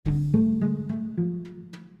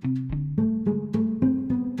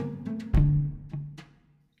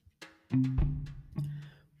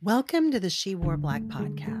Welcome to the She Wore Black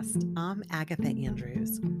podcast. I'm Agatha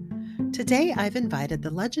Andrews. Today, I've invited the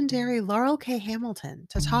legendary Laurell K. Hamilton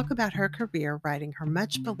to talk about her career writing her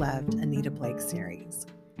much beloved Anita Blake series.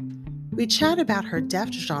 We chat about her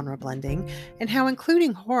deft genre blending and how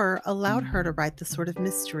including horror allowed her to write the sort of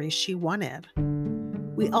mystery she wanted.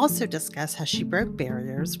 We also discuss how she broke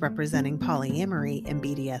barriers representing polyamory and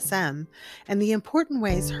BDSM and the important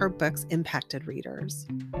ways her books impacted readers.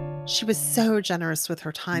 She was so generous with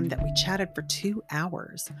her time that we chatted for 2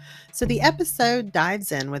 hours. So the episode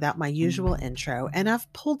dives in without my usual intro, and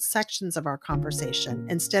I've pulled sections of our conversation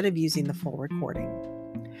instead of using the full recording.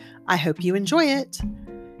 I hope you enjoy it.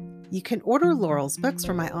 You can order Laurell's books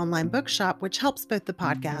from my online bookshop, which helps both the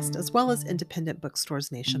podcast as well as independent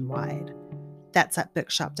bookstores nationwide. That's at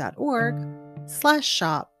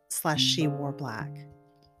bookshop.org/shop/sheworeblack.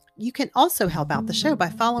 You can also help out the show by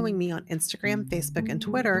following me on Instagram, Facebook, and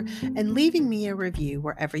Twitter, and leaving me a review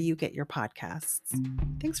wherever you get your podcasts.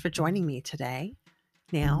 Thanks for joining me today.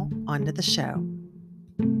 Now, on to the show.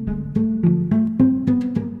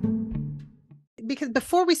 Because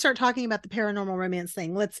before we start talking about the paranormal romance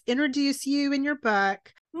thing, let's introduce you and your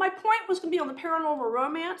book. My point was going to be on the paranormal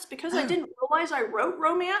romance because I didn't realize I wrote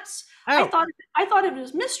romance. Oh. I thought of it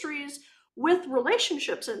as mysteries with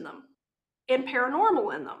relationships in them and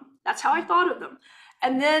paranormal in them. That's how I thought of them.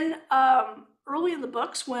 And then early in the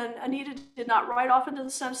books, when Anita did not ride off into the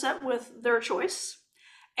sunset with their choice,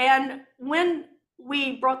 and when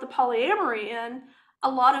we brought the polyamory in, a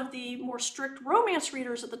lot of the more strict romance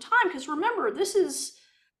readers at the time, because remember,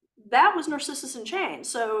 that was Narcissus in Chains.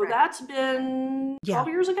 So that's been 12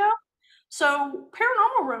 years ago. So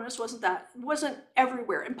paranormal romance wasn't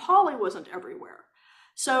everywhere, and poly wasn't everywhere.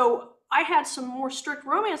 So I had some more strict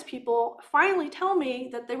romance people finally tell me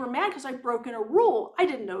that they were mad because I'd broken a rule I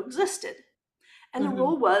didn't know existed. And the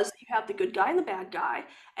rule was that you have the good guy and the bad guy,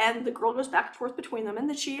 and the girl goes back and forth between them, and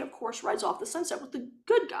then she, of course, rides off the sunset with the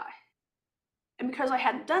good guy. And because I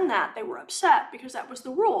hadn't done that, they were upset because that was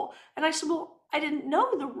the rule. And I said, well, I didn't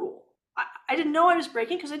know the rule. I didn't know I was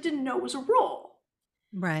breaking because I didn't know it was a rule.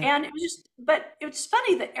 Right. And but it's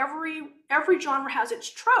funny that every genre has its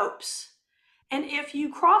tropes. And if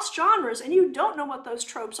you cross genres and you don't know what those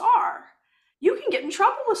tropes are, you can get in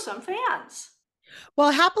trouble with some fans.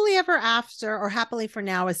 Well, Happily Ever After or Happily for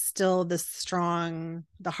Now is still the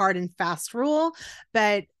hard and fast rule.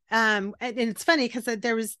 But and it's funny because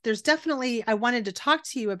there's definitely, I wanted to talk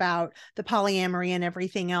to you about the polyamory and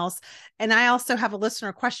everything else. And I also have a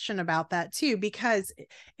listener question about that too, because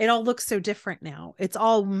it all looks so different now. It's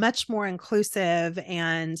all much more inclusive,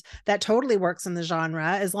 and that totally works in the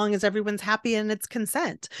genre as long as everyone's happy and it's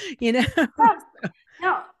consent, Yeah.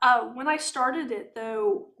 No, when I started it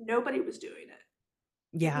though, nobody was doing it.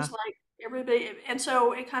 Yeah. It was like everybody, and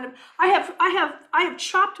so it kind of, I have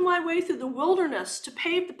chopped my way through the wilderness to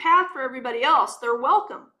pave the path for everybody else. They're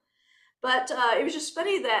welcome. But it was just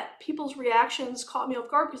funny that people's reactions caught me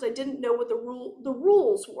off guard because I didn't know what the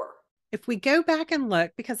rules were. If we go back and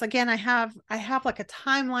look, because again, I have like a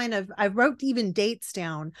timeline of, I wrote even dates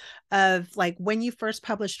down of like when you first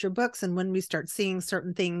published your books and when we start seeing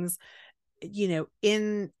certain things, you know,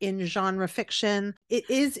 in genre fiction. It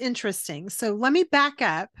is interesting. So let me back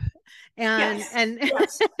up and yes. and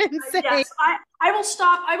say, yes, I will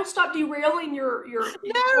stop derailing your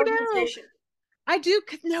organization. I do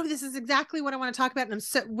know this is exactly what I want to talk about. And I'm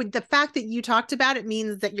so, with the fact that you talked about it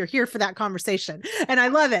means that you're here for that conversation. And I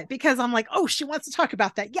love it because I'm like, oh, she wants to talk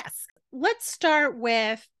about that. Yes. Let's start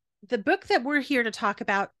with the book that we're here to talk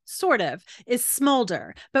about, sort of, is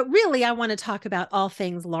Smolder. But really, I want to talk about all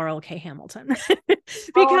things Laurell K. Hamilton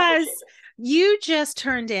because you just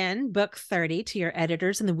turned in book 30 to your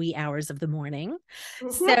editors in the wee hours of the morning.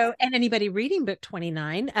 So, and anybody reading book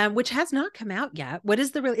 29, which has not come out yet. What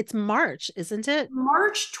is it's March, isn't it?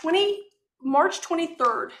 March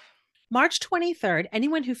 23rd. March 23rd,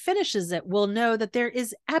 anyone who finishes it will know that there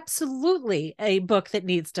is absolutely a book that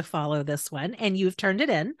needs to follow this one, and you've turned it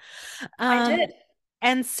in. I did.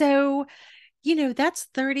 And so, you know, that's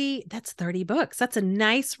 30 books. That's a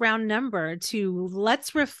nice round number to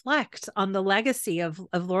let's reflect on the legacy of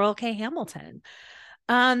Laurell K. Hamilton.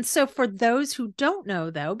 So for those who don't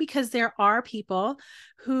know, though, because there are people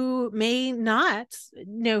who may not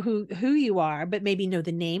know who you are, but maybe know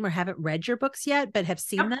the name or haven't read your books yet, but have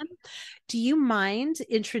seen them. Do you mind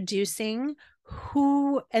introducing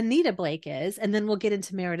who Anita Blake is? And then we'll get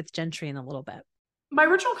into Meredith Gentry in a little bit. My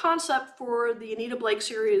original concept for the Anita Blake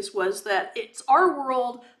series was that it's our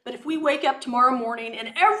world, but if we wake up tomorrow morning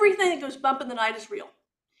and everything that goes bump in the night is real,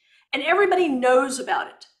 and everybody knows about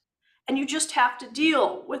it, and you just have to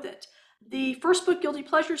deal with it. The first book, Guilty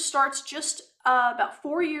Pleasures, starts just about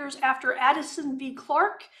 4 years after Addison v.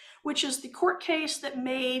 Clark, which is the court case that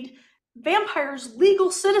made vampires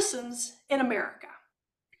legal citizens in America.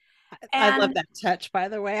 I love And that touch, by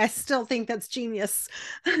the way. I still think that's genius.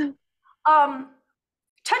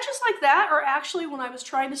 touches like that are actually, when I was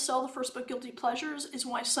trying to sell the first book, Guilty Pleasures, is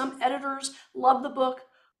why some editors loved the book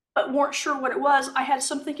but weren't sure what it was. I had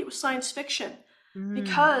some think it was science fiction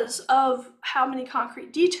because of how many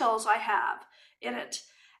concrete details I have in it,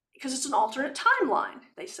 because it's an alternate timeline,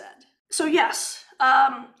 they said. So yes,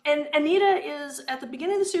 and Anita is, at the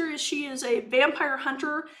beginning of the series, she is a vampire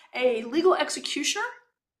hunter, a legal executioner,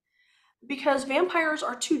 because vampires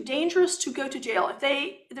are too dangerous to go to jail.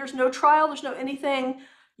 If there's no trial, there's no anything,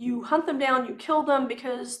 you hunt them down, you kill them,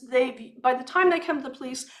 because by the time they come to the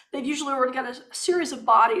police, they've usually already got a series of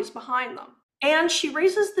bodies behind them. And she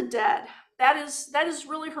raises the dead. That is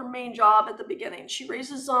really her main job at the beginning. She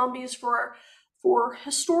raises zombies for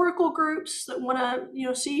historical groups that want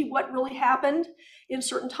to, see what really happened in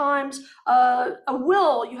certain times. A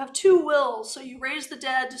will, you have 2 wills, so you raise the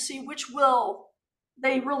dead to see which will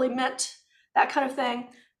they really meant, that kind of thing.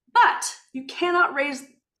 But you cannot raise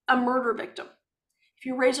a murder victim. If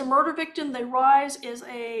you raise a murder victim, they rise as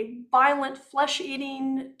a violent,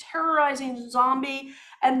 flesh-eating, terrorizing zombie,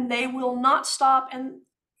 and they will not stop and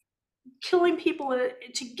killing people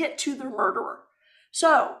to get to their murderer.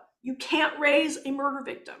 So you can't raise a murder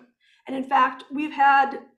victim. And in fact, we've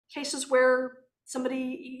had cases where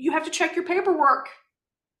you have to check your paperwork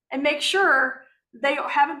and make sure they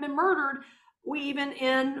haven't been murdered. We even,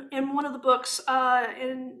 in one of the books,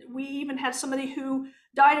 and we even had somebody who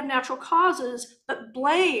died of natural causes, but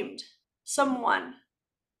blamed someone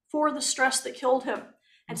for the stress that killed him.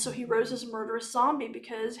 And so he rose as a murderous zombie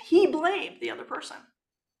because he blamed the other person.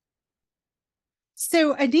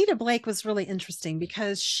 So Anita Blake was really interesting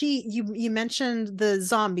because you mentioned the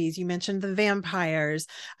zombies, you mentioned the vampires.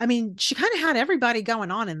 I mean, she kind of had everybody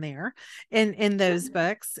going on in there in those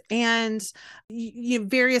books, and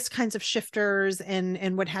various kinds of shifters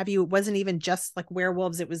and what have you. It wasn't even just like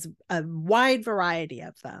werewolves; it was a wide variety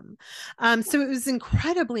of them. So it was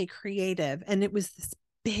incredibly creative, and it was this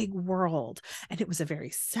big world, and it was a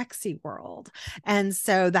very sexy world, and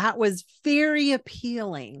so that was very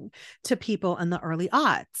appealing to people in the early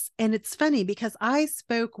aughts. And it's funny because I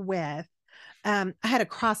spoke with I had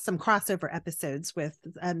some crossover episodes with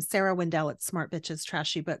Sarah Wendell at Smart Bitches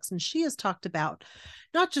Trashy Books, and she has talked about,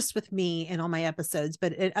 not just with me in all my episodes,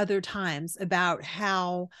 but at other times, about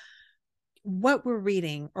how what we're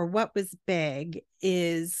reading or what was big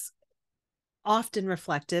is often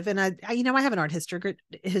reflective. And I have an art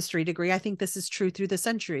history degree. I think this is true through the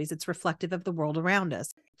centuries. It's reflective of the world around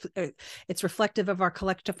us. It's reflective of our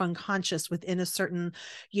collective unconscious within a certain,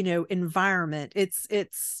 environment.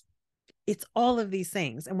 It's all of these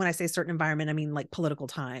things. And when I say certain environment, I mean like political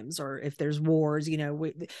times, or if there's wars,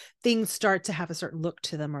 things start to have a certain look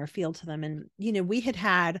to them or a feel to them. And, we had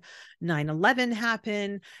 9/11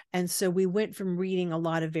 happen. And so we went from reading a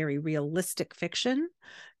lot of very realistic fiction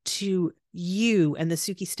to You and the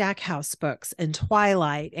Sookie Stackhouse books and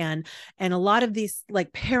Twilight, and a lot of these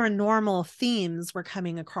like paranormal themes were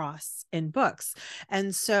coming across in books.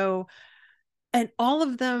 And so, and all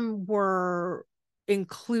of them were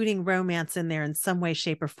including romance in there in some way,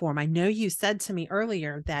 shape, or form. I know you said to me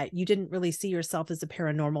earlier that you didn't really see yourself as a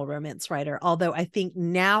paranormal romance writer, although I think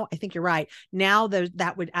you're right. Now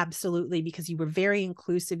that would absolutely, because you were very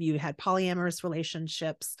inclusive, you had polyamorous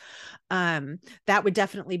relationships. That would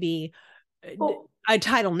definitely be a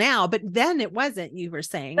title now, but then it wasn't, you were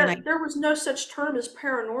saying. There was no such term as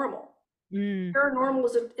paranormal. Paranormal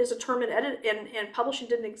is a term in publishing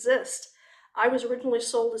didn't exist. I was originally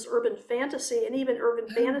sold as urban fantasy, and even urban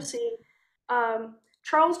fantasy,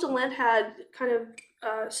 Charles DeLint had kind of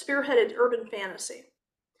spearheaded urban fantasy.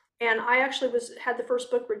 And I actually had the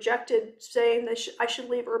first book rejected, saying that I should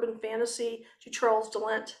leave urban fantasy to Charles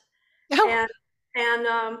DeLint. Oh. And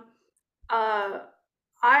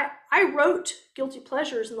I wrote Guilty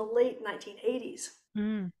Pleasures in the late 1980s.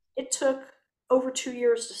 It took over 2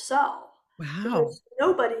 years to sell. Wow.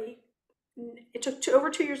 It took over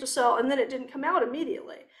 2 years to sell, and then it didn't come out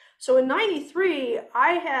immediately. So in 93,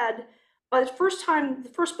 by the first time the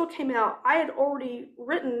first book came out, I had already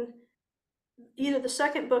written either the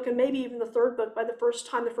second book and maybe even the third book by the first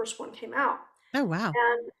time the first one came out. Oh, wow.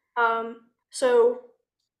 And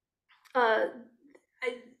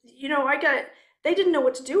they didn't know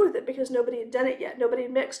what to do with it because nobody had done it yet. Nobody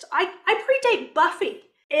had mixed. I predate Buffy,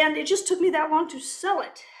 and it just took me that long to sell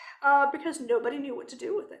it because nobody knew what to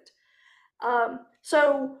do with it.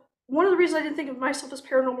 So one of the reasons I didn't think of myself as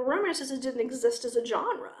paranormal romance is it didn't exist as a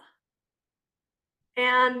genre.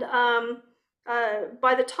 And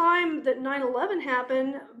By the time that 9/11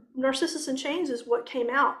 happened, Narcissus in Chains is what came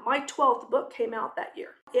out. My 12th book came out that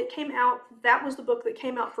year. It came out, that was the book that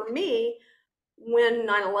came out for me when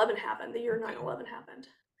 9/11 happened, the year Okay. 9/11 happened.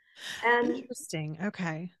 And Interesting.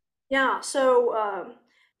 Okay. yeah, so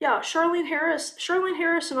yeah, Charlene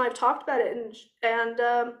Harris and I've talked about it,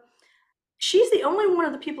 and she's the only one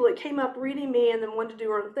of the people that came up reading me and then wanted to do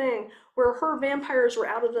her own thing, where her vampires were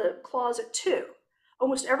out of the closet too.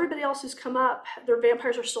 Almost everybody else who's come up, their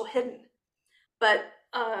vampires are still hidden. But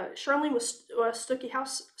Charlene was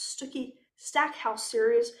Stooky Stackhouse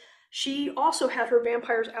series. She also had her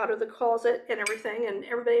vampires out of the closet and everything, and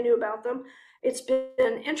everybody knew about them. It's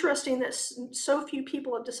been interesting that so few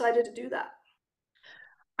people have decided to do that.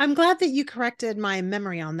 I'm glad that you corrected my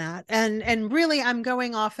memory on that. And really I'm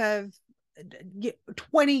going off of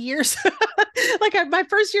 20 years. Like my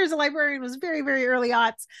first year as a librarian was very, very early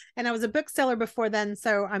aughts, and I was a bookseller before then.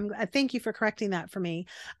 So I thank you for correcting that for me.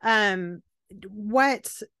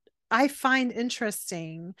 What I find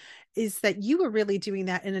interesting is that you were really doing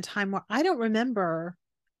that in a time where I don't remember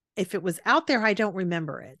if it was out there. I don't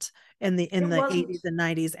remember it in the It 80s wasn't. and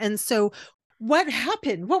 90s. And so what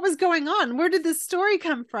happened? What was going on? Where did this story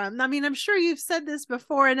come from? I mean, I'm sure you've said this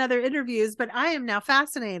before in other interviews, but I am now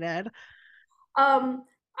fascinated. Um,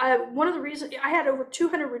 one of the reasons I had over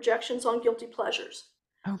 200 rejections on Guilty Pleasures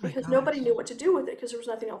Oh my because nobody gosh. knew what to do with it because there was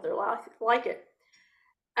nothing out there like it.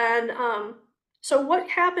 And so what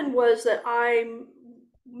happened was that I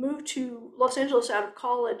moved to Los Angeles out of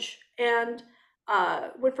college and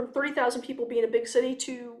went from 30,000 people being a big city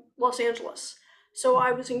to Los Angeles. So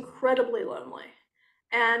I was incredibly lonely.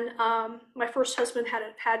 And my first husband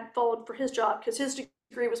had followed for his job because his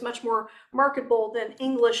degree was much more marketable than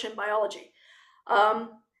English and biology.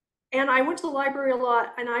 Um, and I went to the library a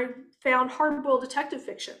lot and I found hard-boiled detective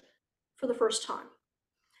fiction for the first time.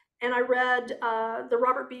 And I read the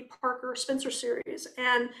Robert B. Parker Spencer series,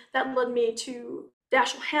 and that led me to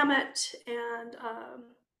Dashiell Hammett and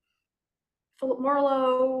Philip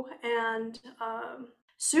Marlowe and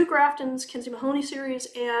Sue Grafton's Kinsey Mahoney series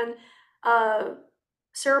and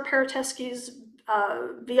Sarah Paratesky's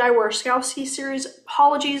V.I. Warskowski series.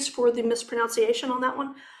 Apologies for the mispronunciation on that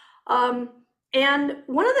one. And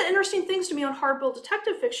one of the interesting things to me on hard-boiled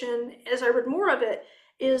detective fiction, as I read more of it,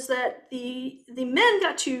 is that the men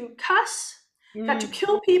got to cuss, got to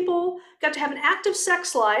kill people, got to have an active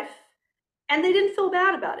sex life, and they didn't feel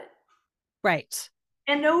bad about it. Right.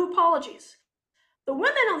 And no apologies. The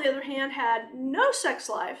women, on the other hand, had no sex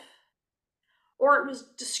life, or it was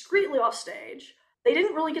discreetly off stage. They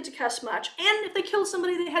didn't really get to cuss much. And if they killed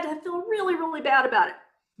somebody, they had to feel really, really bad about it.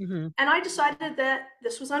 Mm-hmm. And I decided that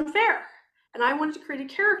this was unfair. And I wanted to create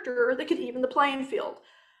a character that could even the playing field.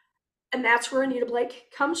 And that's where Anita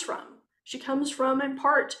Blake comes from. She comes from, in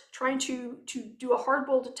part, trying to do a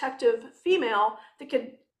hardboiled detective female that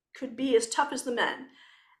could be as tough as the men.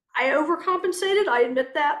 I overcompensated, I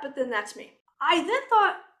admit that, but then that's me. I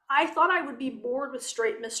thought I would be bored with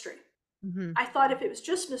straight mystery. Mm-hmm. I thought if it was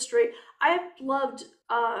just mystery, I've loved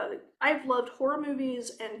horror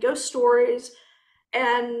movies and ghost stories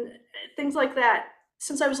and things like that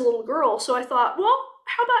since I was a little girl. So I thought, well,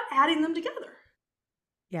 how about adding them together?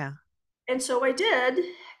 Yeah. And so I did.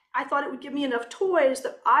 I thought it would give me enough toys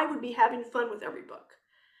that I would be having fun with every book.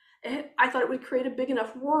 I thought it would create a big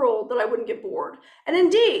enough world that I wouldn't get bored. And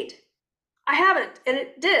indeed, I haven't, and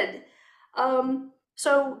it did.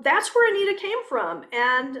 So that's where Anita came from.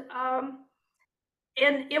 And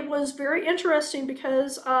it was very interesting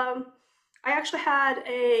because I actually had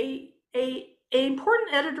a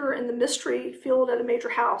important editor in the mystery field at a major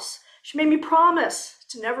house. She made me promise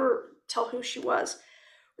to never tell who she was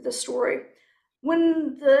with this story.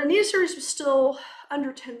 When the Anita series was still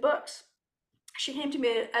under 10 books, she came to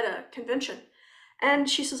me at a convention and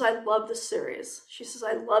she says, I love this series. She says,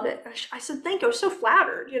 I love it. I said, thank you. I was so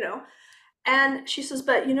flattered, you know. And she says,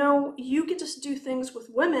 but you know, you get to do things with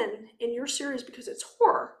women in your series because it's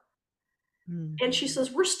horror. Mm-hmm. And she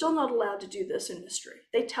says, we're still not allowed to do this in mystery.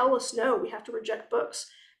 They tell us no, we have to reject books,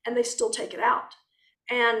 and they still take it out.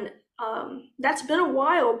 And that's been a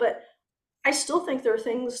while, but I still think there are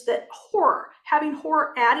things that having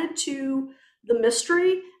horror added to the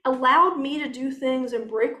mystery allowed me to do things and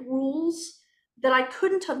break rules that I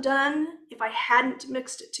couldn't have done if I hadn't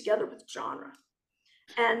mixed it together with genre.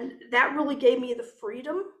 And that really gave me the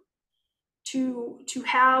freedom to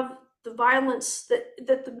have the violence that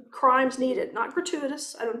the crimes needed, not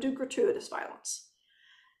gratuitous. I don't do gratuitous violence.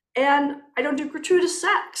 And I don't do gratuitous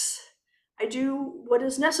sex. I do what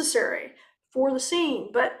is necessary for the scene.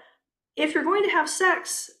 But if you're going to have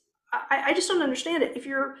sex, I just don't understand it.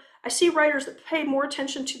 I see writers that pay more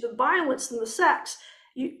attention to the violence than the sex.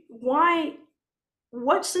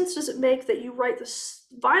 What sense does it make that you write the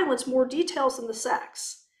violence more details than the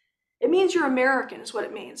sex? It means you're American is what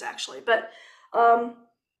it means, actually. But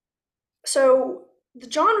so the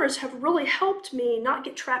genres have really helped me not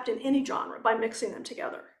get trapped in any genre by mixing them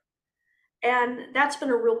together. And that's been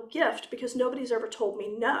a real gift because nobody's ever told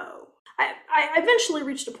me no. I eventually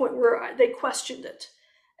reached a point where they questioned it.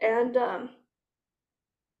 And then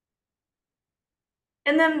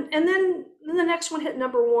the next one hit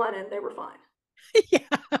 #1 and they were fine. Yeah.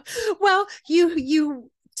 Well, you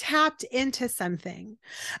tapped into something.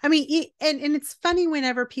 I mean, and it's funny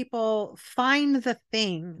whenever people find the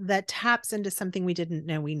thing that taps into something we didn't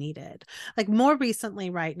know we needed. Like more recently,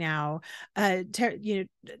 right now,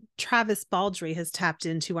 Travis Baldree has tapped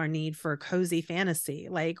into our need for cozy fantasy,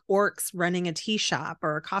 like orcs running a tea shop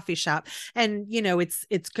or a coffee shop, and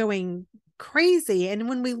it's going crazy. And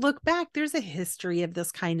when we look back, there's a history of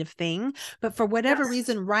this kind of thing, but for whatever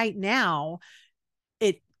reason, right now,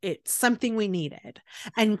 it's something we needed.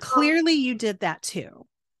 And clearly you did that too.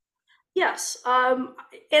 Yes.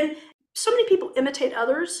 And so many people imitate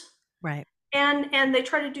others. Right. And they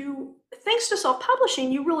try to do, thanks to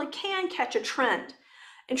self-publishing, you really can catch a trend.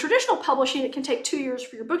 In traditional publishing, it can take 2 years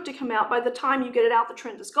for your book to come out. By the time you get it out, the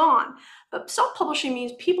trend is gone. But self-publishing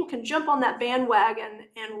means people can jump on that bandwagon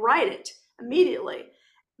and write it immediately.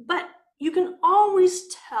 But you can always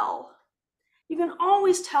tell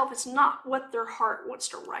if it's not what their heart wants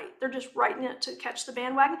to write. They're just writing it to catch the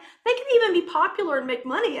bandwagon. They can even be popular and make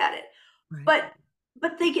money at it, right.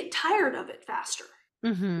 but they get tired of it faster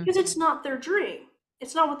because it's not their dream.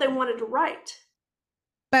 It's not what they wanted to write.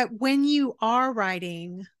 But when you are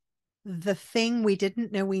writing the thing we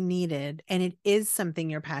didn't know we needed, and it is something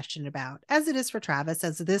you're passionate about, as it is for Travis,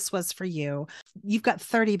 as this was for you, you've got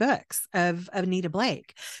 30 books of Anita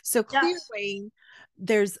Blake. So clearly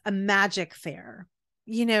there's a magic there,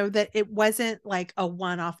 that it wasn't like a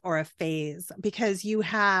one-off or a phase, because you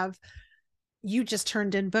just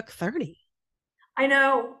turned in book 30. I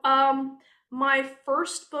know. My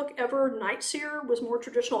first book ever, Nightseer, was more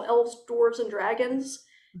traditional elves, dwarves, and dragons.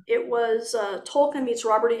 It was Tolkien meets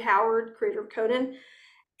Robert E. Howard, creator of Conan.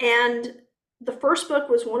 And the first book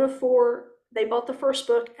was one of 4. They bought the first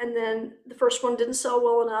book, and then the first one didn't sell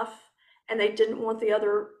well enough, and they didn't want the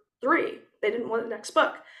other 3. They didn't want the next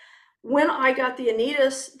book. When I got the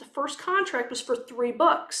Anitas, the first contract was for 3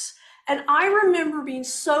 books. And I remember being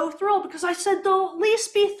so thrilled because I said, there'll at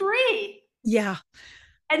least be 3. Yeah.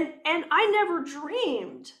 And I never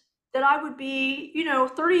dreamed that I would be,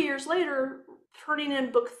 30 years later, turning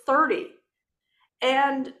in book 30.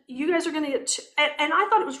 And you guys are going to get and I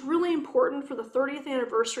thought it was really important for the 30th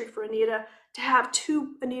anniversary for Anita to have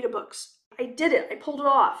 2 Anita books. I did it. I pulled it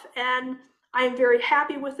off. And I am very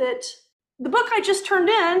happy with it. The book I just turned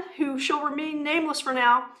in, who shall remain nameless for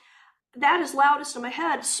now, that is loudest in my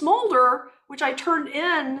head. Smolder, which I turned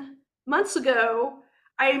in months ago,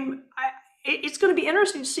 it's going to be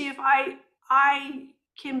interesting to see if I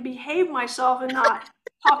can behave myself and not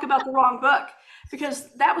talk about the wrong book,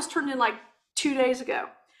 because that was turned in like 2 days ago.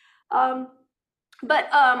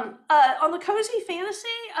 But on the cozy fantasy,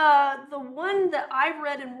 the one that I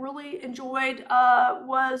read and really enjoyed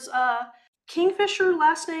was Kingfisher,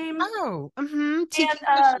 last name. Oh, and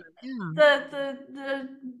the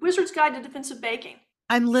Wizard's Guide to Defensive Baking.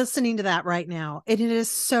 I'm listening to that right now. It is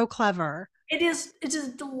so clever. It is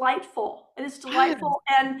delightful. It is delightful,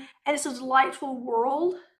 and it's a delightful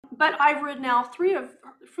world. But I've read now 3 of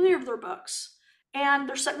their books, and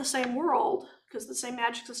they're set in the same world because the same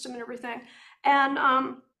magic system and everything. And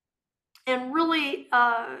really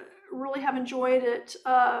have enjoyed it.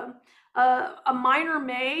 A Minor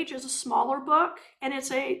Mage is a smaller book, and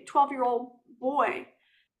it's a 12-year-old boy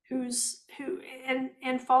who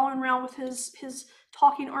following around with his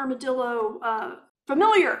talking armadillo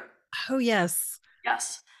familiar. Oh yes.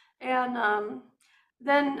 And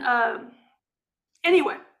then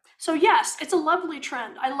anyway, so yes, it's a lovely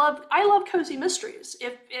trend. I love cozy mysteries.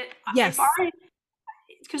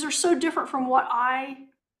 Because they're so different from what I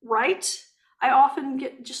write. I often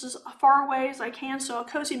get just as far away as I can, so a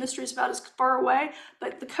cozy mystery is about as far away.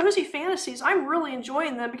 But the cozy fantasies, I'm really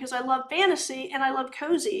enjoying them because I love fantasy and I love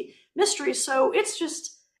cozy mysteries. So it's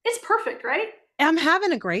perfect, right? I'm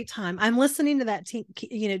having a great time. I'm listening to that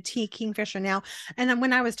T Kingfisher now. And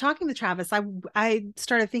when I was talking with Travis, I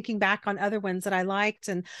started thinking back on other ones that I liked.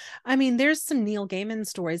 And I mean, there's some Neil Gaiman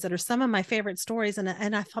stories that are some of my favorite stories.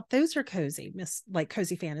 And I thought those are cozy, like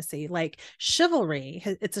cozy fantasy, like Chivalry.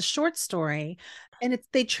 It's a short story. and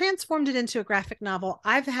they transformed it into a graphic novel.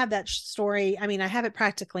 I've had that story. I mean, I have it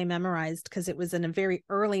practically memorized because it was in a very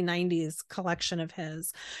early 90s collection of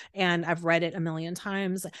his, and I've read it a million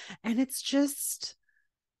times, and it's just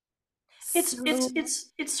It's so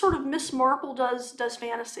it's sort of Miss Marple does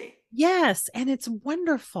fantasy. yes, and it's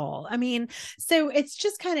wonderful. I mean, so it's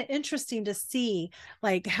just kind of interesting to see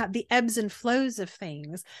like how the ebbs and flows of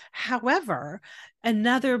things. However,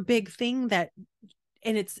 another big thing that,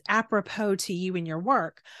 and it's apropos to you and your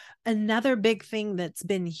work, another big thing that's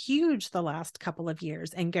been huge the last couple of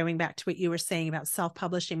years, and going back to what you were saying about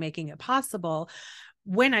self-publishing making it possible,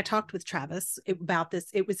 when I talked with Travis about this,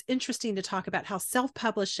 it was interesting to talk about how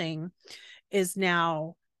self-publishing is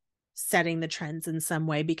now setting the trends in some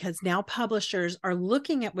way, because now publishers are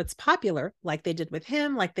looking at what's popular, like they did with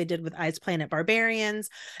him, like they did with Ice Planet Barbarians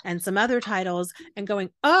and some other titles, and going,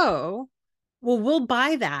 oh, well, we'll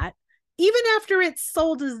buy that even after it's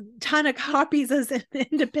sold a ton of copies as an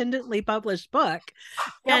independently published book.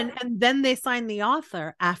 Yep. And then they sign the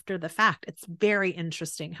author after the fact. It's very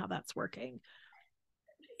interesting how that's working.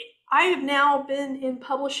 I have now been in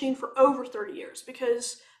publishing for over 30 years,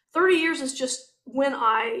 because 30 years is just when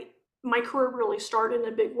my career really started in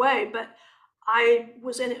a big way, but I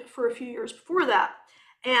was in it for a few years before that.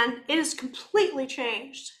 And it has completely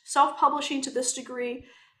changed. Self-publishing to this degree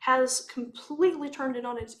has completely turned it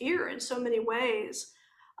on its ear in so many ways.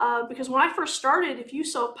 Because when I first started, if you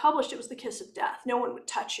self-published, it was the kiss of death. No one would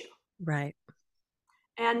touch you. Right.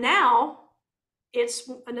 And now it's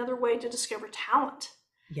another way to discover talent.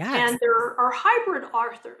 Yes. And there are hybrid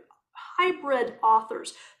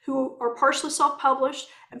authors who are partially self-published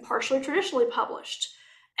and partially traditionally published.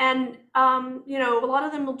 And a lot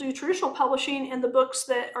of them will do traditional publishing, and the books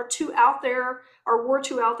that are too out there or were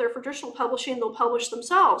too out there for traditional publishing, they'll publish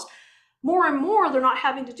themselves. More and more, they're not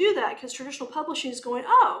having to do that because traditional publishing is going,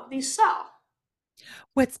 oh, these sell.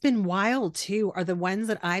 What's been wild too are the ones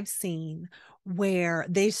that I've seen where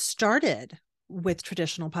they started with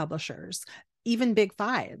traditional publishers, even big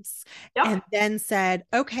fives, and Yep. then said,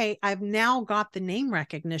 okay, I've now got the name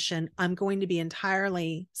recognition. I'm going to be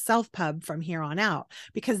entirely self-pub from here on out,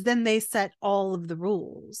 because then they set all of the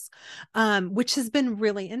rules, which has been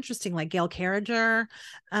really interesting, like Gail Carriger,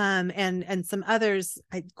 and some others.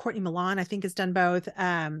 Courtney Milan, I think, has done both.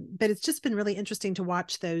 But it's just been really interesting to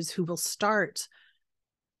watch those who will start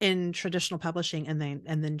in traditional publishing and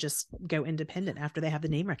then just go independent after they have the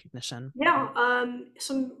name recognition. Yeah.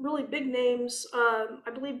 Some really big names. I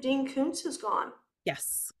believe Dean Koontz is gone.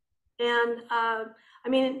 Yes. And I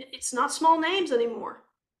mean, it's not small names anymore.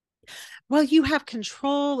 Well, you have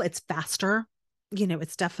control. It's faster.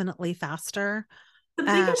 It's definitely faster. The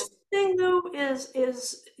Uh, biggest thing though is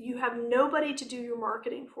you have nobody to do your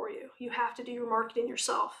marketing for you. You have to do your marketing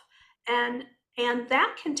yourself, and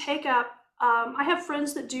that can take up. I have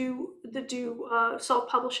friends that do self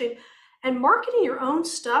publishing, and marketing your own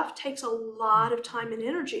stuff takes a lot of time and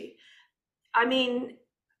energy. I mean,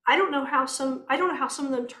 I don't know how some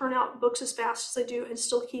of them turn out books as fast as they do and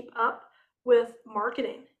still keep up with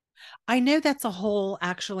marketing. I know that's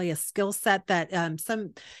actually a skill set that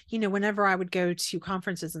whenever I would go to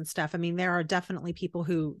conferences and stuff, I mean, there are definitely people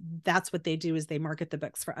who that's what they do, is they market the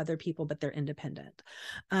books for other people, but they're independent.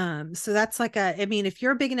 So that's I mean, if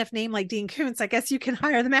you're a big enough name like Dean Koontz, I guess you can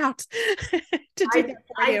hire them out to do I that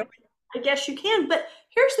for you. I I guess you can, but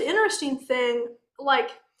here's the interesting thing,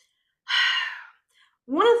 like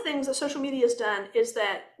one of the things that social media has done is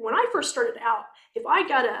that when I first started out, if I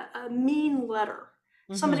got a mean letter,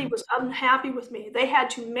 somebody Mm-hmm. was unhappy with me, they had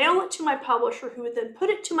to mail it to my publisher, who would then put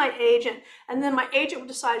it to my agent, and then my agent would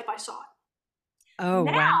decide if I saw it. Oh,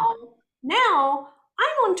 wow. Now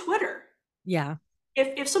I'm on Twitter. Yeah.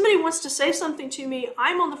 If somebody wants to say something to me,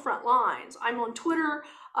 I'm on the front lines. I'm on Twitter.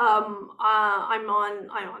 I'm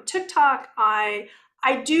on TikTok. I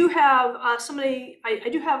do have I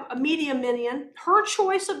do have a media minion. Her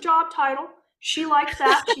choice of job title. She liked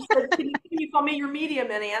that. She said, can you call me your media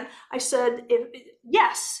minion?" I said,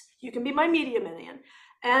 yes, you can be my media minion.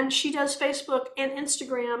 And she does Facebook and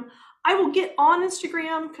Instagram. I will get on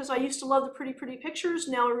Instagram because I used to love the pretty pictures.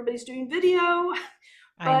 Now everybody's doing video,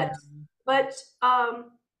 I know. but but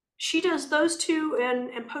she does those two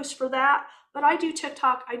and posts for that. But I do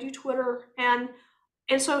TikTok, I do Twitter, and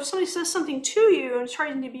so if somebody says something to you and is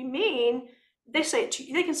trying to be mean, they say it to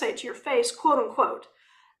you. They can say it to your face, quote unquote.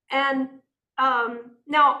 And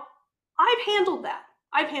now I've handled that.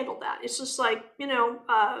 I've handled that. It's just like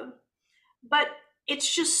but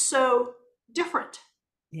it's just so different.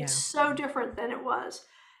 It's Yeah. so different than it was.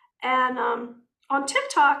 And on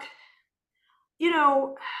TikTok, you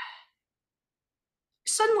know,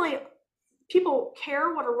 suddenly people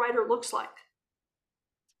care what a writer looks like.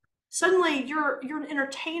 suddenly you're an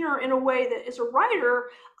entertainer in a way that as a writer,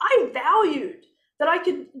 I valued that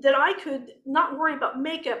I could not worry about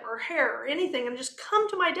makeup or hair or anything and just come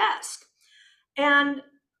to my desk. And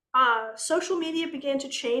social media began to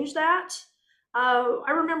change that.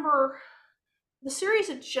 I remember the series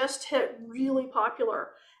had just hit really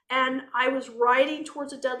popular, and I was writing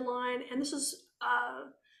towards a deadline, and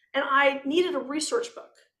and I needed a research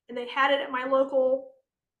book, and they had it at my local.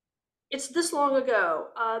 It's this long ago.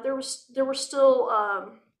 There were still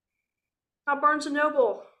Barnes and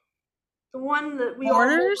Noble, the one that we all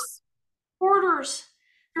know. Orders? Borders.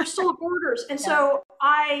 There's still a Borders. And Yeah. so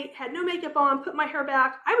I had no makeup on, put my hair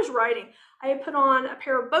back. I was writing. I had put on a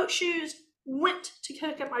pair of boat shoes, went to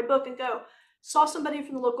pick up my book and go. Saw somebody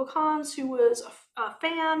from the local cons who was a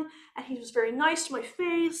fan, and he was very nice to my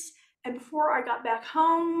face. And before I got back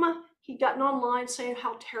home, he'd gotten online saying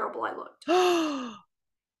how terrible I looked.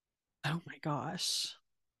 Oh my gosh.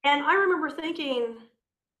 And I remember thinking,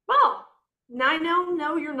 well, now I know,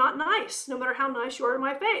 no, you're not nice, no matter how nice you are to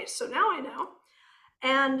my face. So now I know.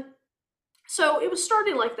 And so it was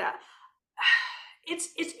starting like that. It's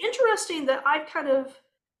interesting that I've kind of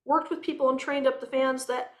worked with people and trained up the fans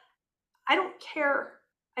that I don't care.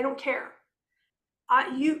 I don't care.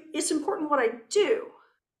 It's important what I do.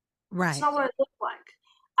 It's Right. not what I look like.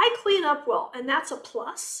 I clean up well, and that's a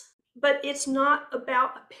plus. But it's not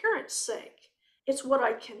about appearance sake. It's what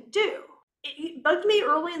I can do. It bugged me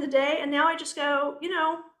early in the day, and now I just go,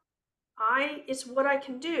 it's what I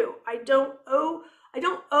can do. I don't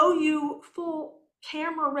owe you full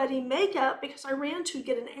camera ready makeup because I ran to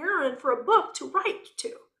get an errand for a book to write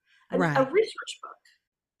to, a Right. research book.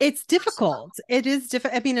 It's difficult. It is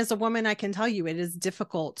difficult. I mean, as a woman, I can tell you it is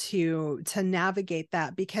difficult to navigate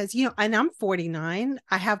that because, and I'm 49.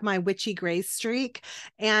 I have my witchy gray streak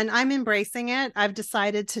and I'm embracing it. I've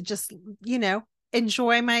decided to just,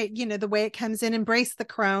 enjoy my, the way it comes in, embrace the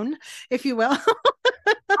crone, if you will.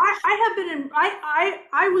 I have been in.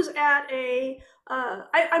 I was at a.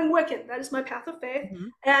 I'm Wiccan. That is my path of faith, Mhm.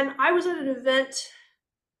 and I was at an event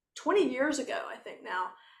 20 years ago, I think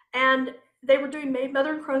now, and they were doing Maid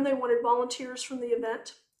Mother and Crone. They wanted volunteers from the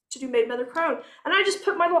event to do Maid Mother Crone, and I just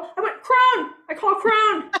put my little. I went Crone. I call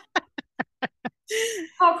Crone.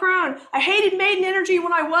 Call Crone. I hated maiden energy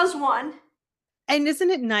when I was one. And isn't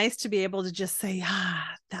it nice to be able to just say,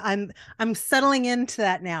 I'm settling into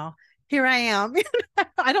that now. Here I am.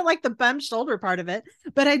 I don't like the bum shoulder part of it,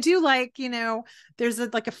 but I do like, there's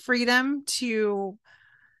like a freedom to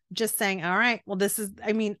just saying, all right, well, this is,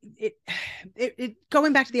 I mean, it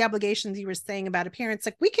going back to the obligations you were saying about appearance,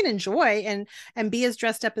 like we can enjoy and be as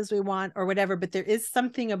dressed up as we want or whatever, but there is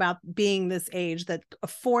something about being this age that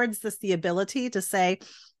affords us the ability to say,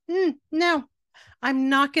 no, I'm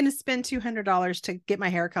not going to spend $200 to get my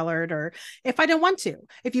hair colored, or if I don't want to.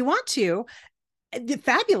 If you want to,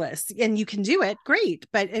 fabulous, and you can do it, great.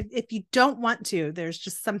 But if you don't want to, there's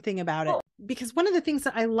just something about it. Because one of the things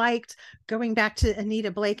that I liked going back to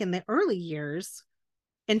Anita Blake in the early years,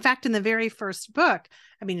 in fact, in the very first book,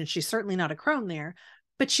 I mean, and she's certainly not a crone there,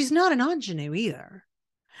 but she's not an ingenue either.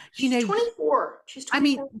 She's 24. She's 24. I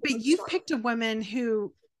mean, but you've picked a woman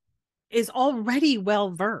who is already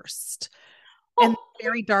well versed in a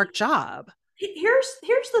very dark job. Here's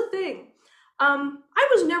the thing. I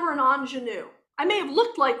was never an ingenue. I may have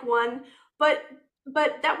looked like one, but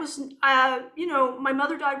that was my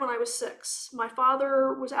mother died when I was 6. My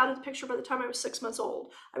father was out of the picture by the time I was 6 months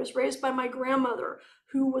old. I was raised by my grandmother,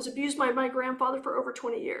 who was abused by my grandfather for over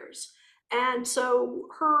 20 years. And so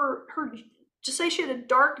her to say she had a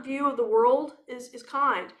dark view of the world is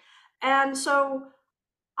kind. And so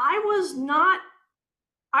I was not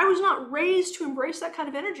raised to embrace that kind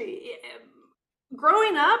of energy.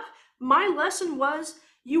 Growing up, my lesson was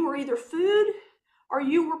you were either food or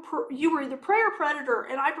you were either prey or predator,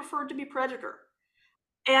 and I preferred to be predator.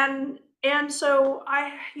 And so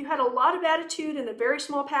you had a lot of attitude in a very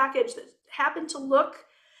small package that happened to look,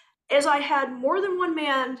 as I had more than one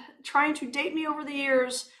man trying to date me over the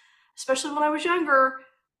years, especially when I was younger.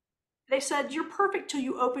 They said, "You're perfect till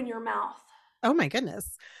you open your mouth." Oh my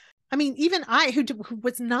goodness. I mean, even I, who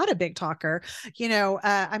was not a big talker,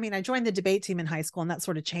 I mean, I joined the debate team in high school and that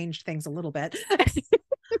sort of changed things a little bit.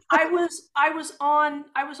 I was on,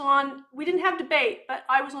 we didn't have debate, but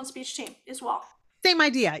I was on speech team as well. Same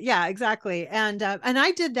idea. Yeah, exactly. And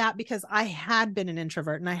I did that because I had been an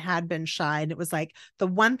introvert and I had been shy. And it was like the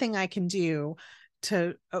one thing I can do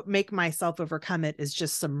to make myself overcome it is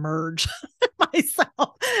just submerge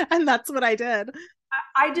myself. And that's what I did.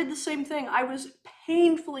 I did the same thing. I was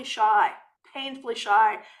painfully shy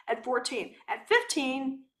at 14. At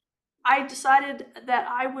 15, I decided that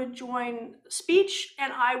I would join speech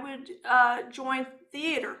and I would join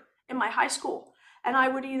theater in my high school, and I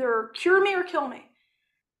would either cure me or kill me.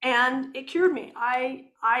 And it cured me.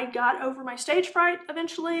 I got over my stage fright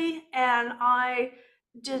eventually, and I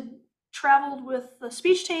did traveled with the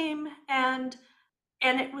speech team, and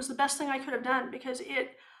it was the best thing I could have done because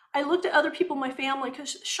it. I looked at other people in my family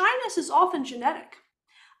because shyness is often genetic.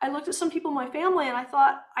 I looked at some people in my family and I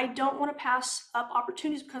thought, I don't want to pass up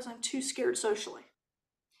opportunities because I'm too scared socially.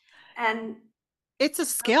 And It's a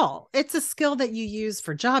skill. It's a skill that you use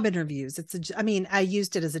for job interviews. I mean, I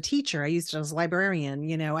used it as a teacher. I used it as a librarian,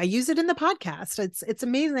 I use it in the podcast. It's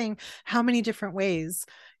amazing how many different ways,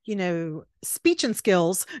 speech and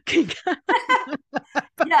skills can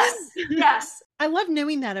yes, yes. I love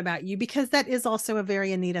knowing that about you because that is also a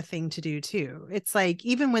very Anita thing to do too. It's like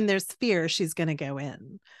even when there's fear, she's going to go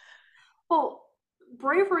in. Well,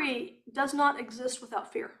 bravery does not exist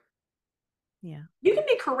without fear. Yeah. You can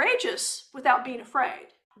be courageous without being afraid,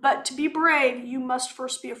 but to be brave, you must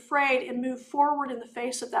first be afraid and move forward in the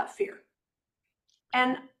face of that fear.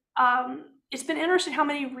 And it's been interesting how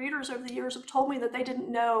many readers over the years have told me that they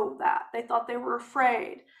didn't know that. They thought they were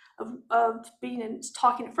afraid of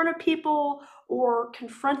talking in front of people or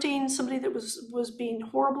confronting somebody that was being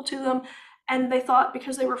horrible to them. And they thought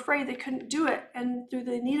because they were afraid they couldn't do it. And through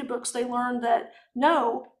the Anita books, they learned that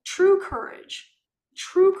no, true courage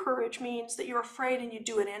means that you're afraid and you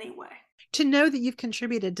do it anyway. To know that you've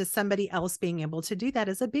contributed to somebody else being able to do that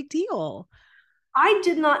is a big deal. I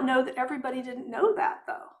did not know that everybody didn't know that,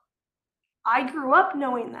 though. I grew up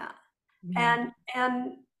knowing that. Yeah.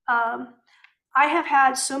 And I have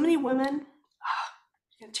had so many women,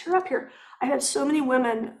 I'm gonna tear up here. I had so many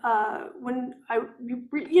women when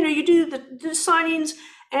you do the signings,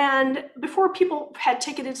 and before people had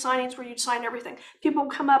ticketed signings where you'd sign everything, people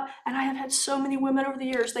would come up, and I have had so many women over the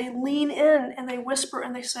years. They lean in and they whisper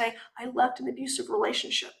and they say, "I left an abusive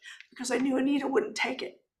relationship because I knew Anita wouldn't take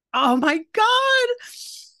it." Oh my God.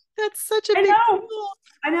 That's such a I big know, deal.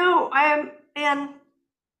 I know. I am,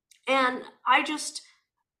 and I just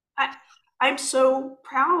I'm so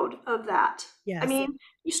proud of that. I Yes. mean,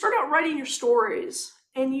 you start out writing your stories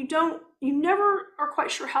and you never are quite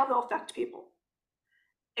sure how they'll affect people.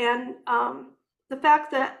 And the fact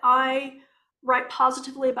that I write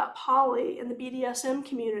positively about poly in the BDSM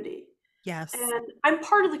community, Yes. and I'm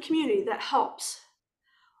part of the community that helps.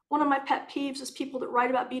 One of my pet peeves is people that write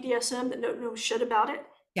about BDSM that don't know shit about it.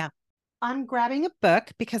 Yeah. I'm grabbing a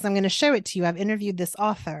book because I'm going to show it to you. I've interviewed this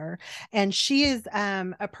author, and she is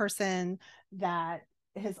a person that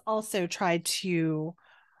has also tried to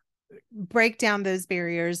break down those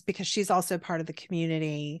barriers because she's also part of the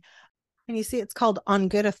community. And you see, it's called On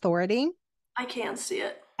Good Authority. I can see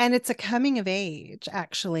it. And it's a coming of age,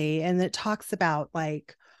 actually. And it talks about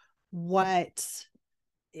like what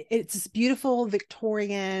it's this beautiful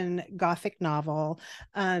Victorian Gothic novel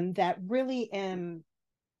that really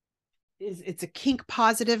it's a kink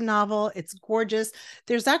positive novel. It's gorgeous.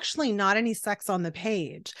 There's actually not any sex on the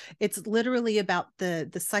page. It's literally about the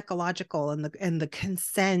psychological and the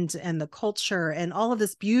consent and the culture and all of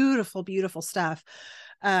this beautiful stuff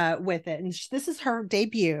with it. And this is her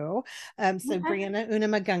debut. So Okay. Brianna Una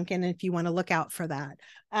McGunkin, if you want to look out for that.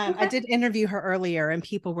 I Okay. did interview her earlier and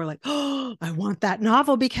people were like, oh, I want that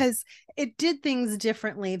novel because it did things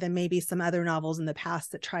differently than maybe some other novels in the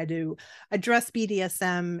past that try to address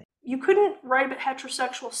BDSM. You couldn't write about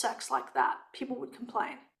heterosexual sex like that. People would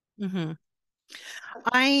complain. Mm-hmm.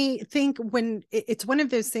 I think when it's one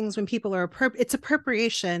of those things when people are it's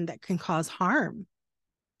appropriation that can cause harm.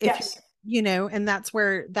 If Yes. and that's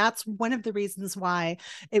one of the reasons why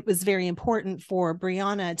it was very important for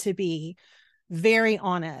Brianna to be very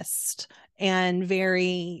honest and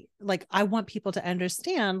very like, I want people to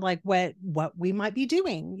understand like what we might be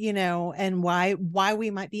doing, and why we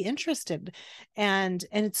might be interested. And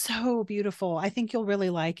it's so beautiful. I think you'll really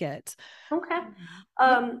like it. Okay.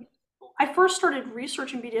 Yeah. I first started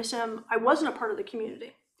researching BDSM. I wasn't a part of the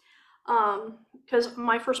community because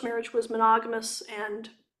my first marriage was monogamous and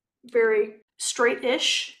very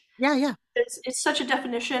straight-ish. Yeah. Yeah. It's such a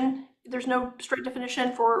definition. There's no straight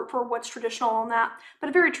definition for what's traditional on that,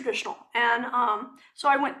 but very traditional. And so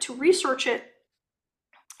I went to research it,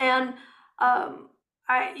 and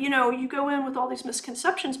you go in with all these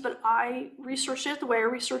misconceptions, but I researched it the way I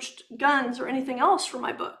researched guns or anything else for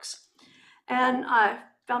my books. And I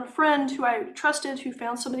found a friend who I trusted, who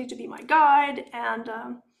found somebody to be my guide, and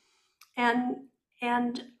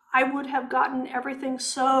I would have gotten everything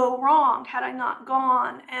so wrong had I not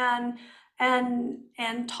gone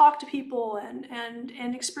and talked to people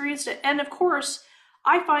and experienced it. And of course,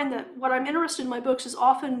 I find that what I'm interested in my books is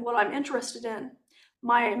often what I'm interested in.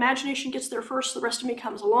 My imagination gets there first, the rest of me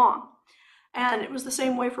comes along. And it was the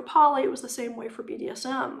same way for poly, it was the same way for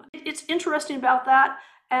BDSM. It's interesting about that,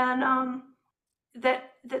 and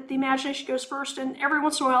that the imagination goes first, and every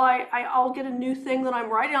once in a while I'll get a new thing that I'm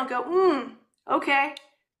writing, I'll go, okay,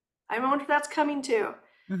 I wonder if that's coming too.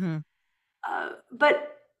 Mm-hmm.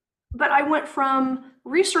 But I went from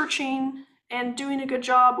researching and doing a good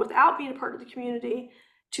job without being a part of the community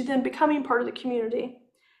to then becoming part of the community.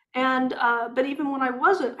 And but even when I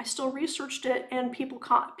wasn't, I still researched it, and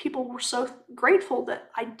people were so grateful that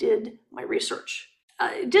I did my research.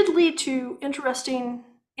 It did lead to interesting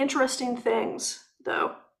things,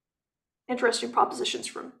 though, interesting propositions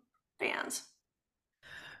from fans.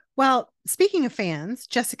 Well, speaking of fans,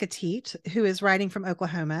 Jessica Teat, who is writing from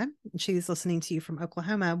Oklahoma, she's listening to you from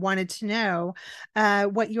Oklahoma, wanted to know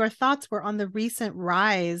what your thoughts were on the recent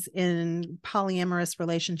rise in polyamorous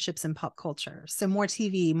relationships in pop culture. So more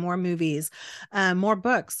TV, more movies, more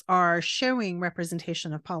books are showing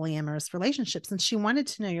representation of polyamorous relationships. And she wanted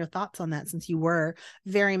to know your thoughts on that, since you were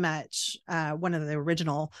very much one of the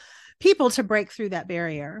original people to break through that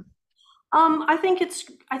barrier. I think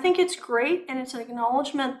it's great, and it's an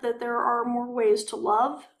acknowledgement that there are more ways to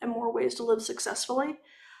love and more ways to live successfully.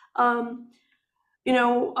 Um, you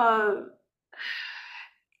know,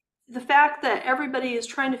 the fact that everybody is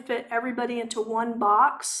trying to fit everybody into one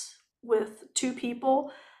box with two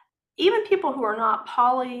people, even people who are not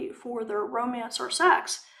poly for their romance or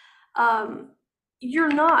sex,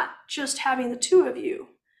 you're not just having the two of you.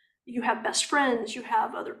 You have best friends, you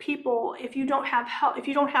have other people. If you don't have help, if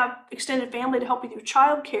you don't have extended family to help with your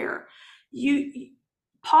childcare,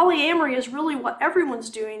 polyamory is really what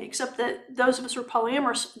everyone's doing, except that those of us who are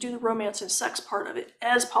polyamorous do the romance and sex part of it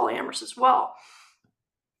as polyamorous as well.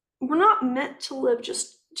 We're not meant to live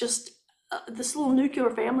just this little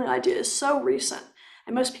nuclear family idea is so recent,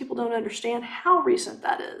 and most people don't understand how recent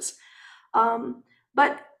that is.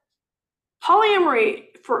 But polyamory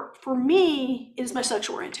for me is my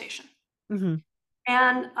sexual orientation. Mm-hmm.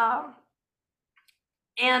 And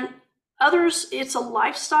others, it's a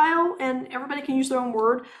lifestyle, and everybody can use their own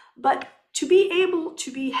word. But to be able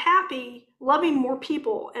to be happy loving more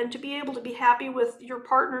people, and to be able to be happy with your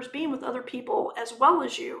partners being with other people as well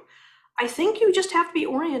as you, I think you just have to be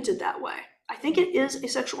oriented that way. I think it is a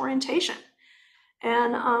sexual orientation.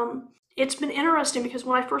 And it's been interesting, because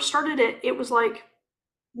when I first started it, it was like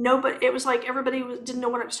everybody didn't know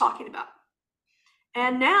what I was talking about.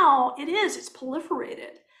 And now it's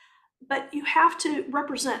proliferated, but you have to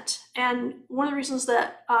represent. And one of the reasons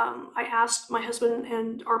that I asked my husband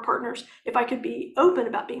and our partners if I could be open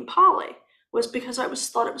about being poly was because I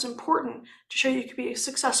thought it was important to show you could be a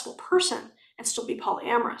successful person and still be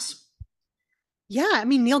polyamorous. Yeah, I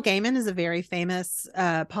mean, Neil Gaiman is a very famous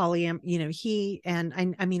he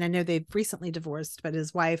and I mean, I know they've recently divorced, but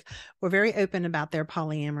his wife were very open about their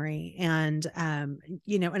polyamory. And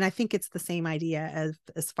and I think it's the same idea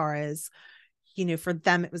as far as, for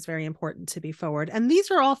them, it was very important to be forward. And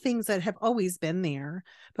these are all things that have always been there,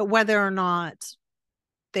 but whether or not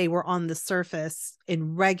they were on the surface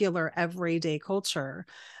in regular everyday culture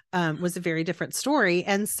was a very different story.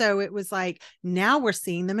 And so it was like, now we're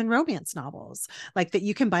seeing them in romance novels, like that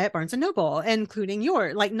you can buy at Barnes and Noble, including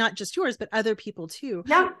yours, like not just yours, but other people too.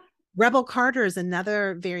 Yeah. Rebel Carter is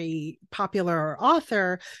another very popular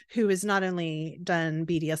author who has not only done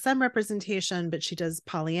BDSM representation, but she does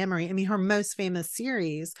polyamory. I mean, her most famous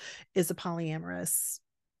series is a polyamorous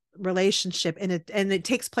relationship, and it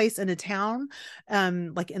takes place in a town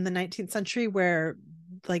like in the 19th century, where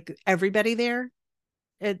like everybody there,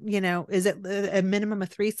 is it a minimum of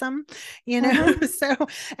threesome, Mm-hmm. so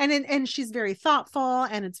and she's very thoughtful,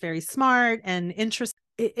 and it's very smart and interesting.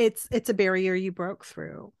 It's a barrier you broke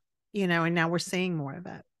through, and now we're seeing more of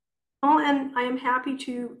it. Well, and I am happy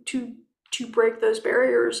to break those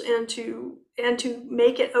barriers and to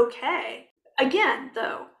make it okay. Again,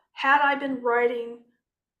 though, had I been writing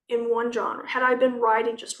in one genre, had I been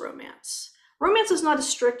writing just romance is not as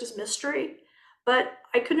strict as mystery, but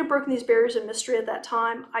I couldn't have broken these barriers of mystery at that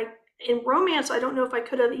time. In romance, I don't know if I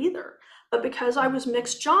could have either, but because I was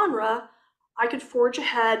mixed genre, I could forge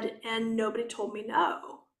ahead, and nobody told me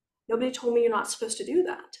no. Nobody told me you're not supposed to do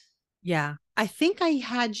that. Yeah, I think I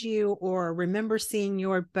had you or remember seeing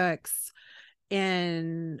your books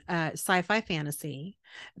in sci-fi fantasy,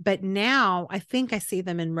 but now I think I see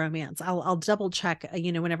them in romance. I'll double check,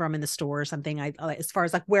 whenever I'm in the store or something. I as far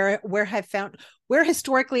as like where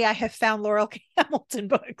historically I have found Laurell K. Hamilton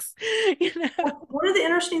books. One of the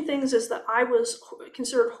interesting things is that I was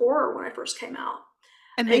considered horror when I first came out,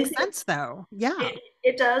 It makes Anything sense though. Yeah.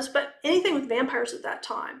 it does, but anything with vampires at that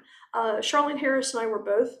time. Charlene Harris and I were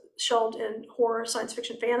both shelved in horror, science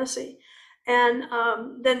fiction, fantasy. And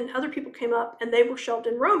then other people came up and they were shelved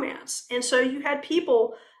in romance. And so you had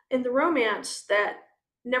people in the romance that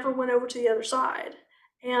never went over to the other side.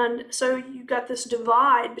 And so you got this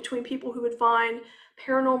divide between people who would find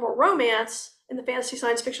paranormal romance in the fantasy,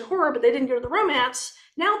 science fiction, horror, but they didn't go to the romance.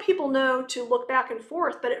 Now people know to look back and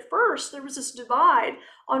forth. But at first, there was this divide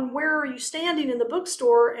on where are you standing in the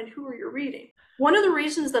bookstore and who are you reading. One of the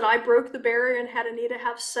reasons that I broke the barrier and had Anita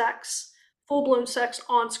have sex, full-blown sex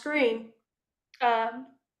on screen,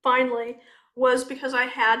 finally, was because I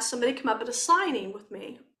had somebody come up at a signing with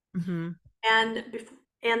me. Mm-hmm. And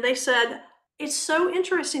and they said, it's so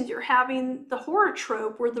interesting that you're having the horror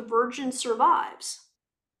trope where the virgin survives.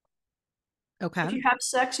 Okay. If you have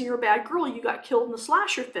sex and you're a bad girl, you got killed in the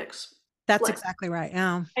slasher That's flick. exactly right.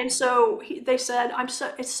 Yeah. And so they said,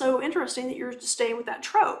 it's so interesting that you're staying with that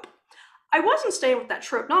trope. I wasn't staying with that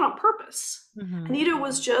trope, not on purpose. Mm-hmm. Anita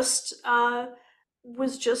was just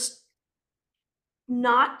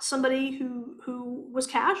not somebody who was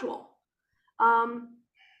casual.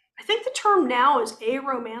 I think the term now is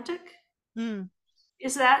aromantic. Mm.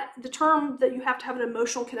 Is that the term that you have to have an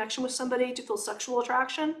emotional connection with somebody to feel sexual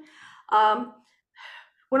attraction? Um,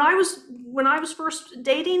 when I was first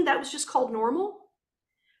dating, that was just called normal,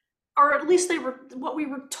 or at least they were what we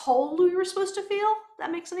were told we were supposed to feel.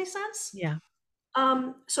 That makes any sense? Yeah.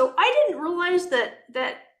 So I didn't realize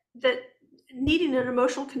that needing an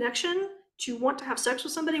emotional connection to want to have sex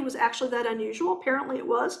with somebody was actually that unusual. Apparently it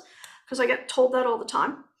was, because I get told that all the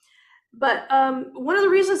time. But one of the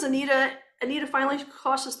reasons Anita finally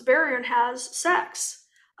crosses the barrier and has sex,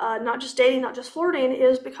 not just dating, not just flirting,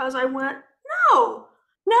 is because I went, no,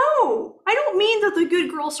 I don't mean that the good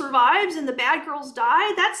girl survives and the bad girls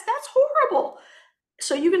die. That's horrible.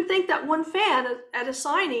 So you can thank that one fan at a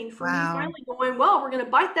signing for me finally going, well, we're going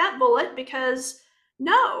to bite that bullet, because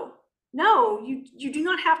no, you do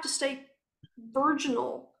not have to stay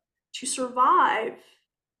virginal to survive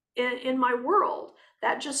in my world.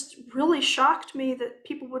 That just really shocked me that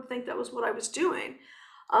people would think that was what I was doing.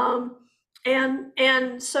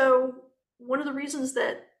 And so one of the reasons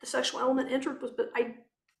that the sexual element entered was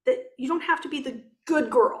that you don't have to be the good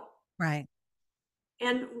girl. Right.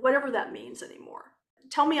 And whatever that means anymore.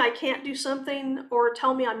 Tell me I can't do something, or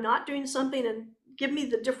tell me I'm not doing something, and give me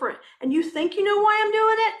the different, and you think you know why I'm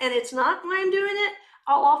doing it, and it's not why I'm doing it,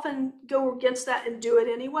 I'll often go against that and do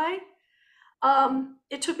it anyway.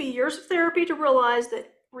 It took me years of therapy to realize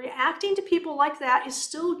that reacting to people like that is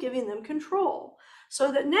still giving them control.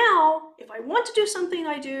 So that now, if I want to do something,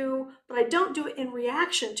 I do, but I don't do it in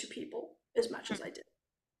reaction to people as much as I did.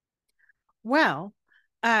 Well,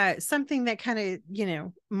 something that kind of,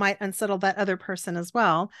 might unsettle that other person as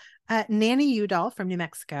well. Nanny Udall from New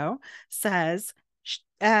Mexico says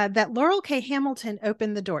that Laurell K. Hamilton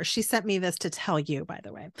opened the door. She sent me this to tell you, by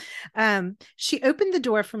the way. She opened the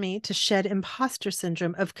door for me to shed imposter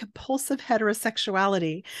syndrome of compulsive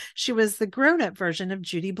heterosexuality. She was the grown-up version of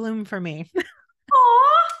Judy Blume for me.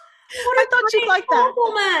 Aw, what a I thought you'd like that.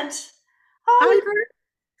 compliment. Oh, the great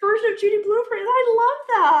version of Judy Blume for you. I love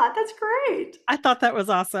that. That's great. I thought that was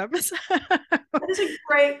awesome. That is a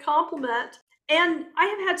great compliment. And I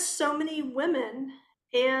have had so many women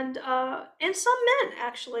and some men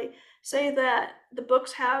actually say that the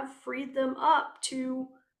books have freed them up to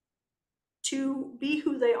be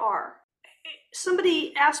who they are.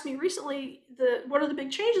 Somebody asked me recently what are the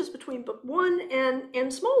big changes between book 1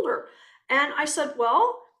 and Smolder, and I said,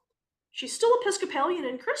 well, she's still Episcopalian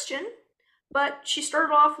and Christian, but she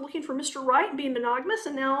started off looking for Mr. Right and being monogamous,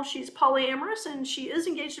 and now she's polyamorous and she is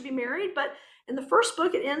engaged to be married. But in the first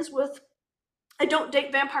book, it ends with, I don't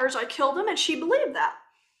date vampires, I kill them, and she believed that.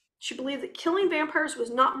 She believed that killing vampires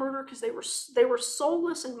was not murder because they were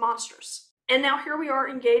soulless and monstrous. And now here we are,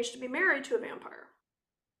 engaged to be married to a vampire.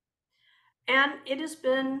 And it has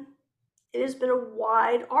been a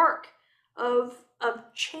wide arc of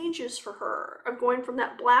changes for her, of going from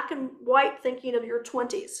that black and white thinking of your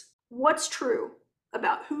 20s. What's true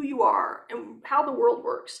about who you are and how the world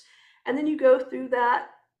works. And then you go through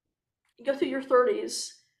your 30s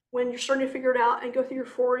when you're starting to figure it out, and go through your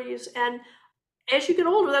 40s. And as you get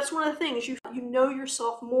older, that's one of the things, you know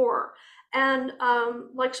yourself more. And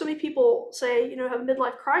like so many people say, have a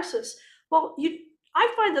midlife crisis. Well,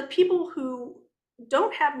 I find that people who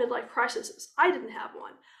don't have midlife crises, I didn't have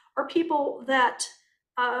one, are people that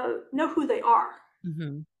know who they are.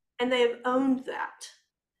 Mm-hmm. And they have owned that.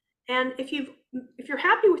 And if you're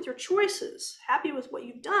happy with your choices, happy with what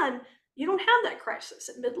you've done, you don't have that crisis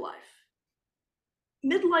at midlife.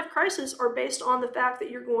 midlife crises are based on the fact that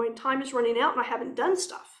you're going, time is running out and I haven't done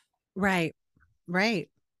stuff. Right. Right.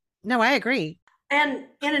 No, I agree. And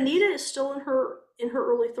Anita is still in her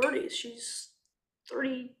early 30s. She's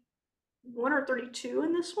 31 or 32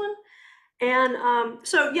 in this one. And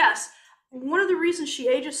so yes, one of the reasons she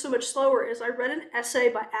ages so much slower is I read an essay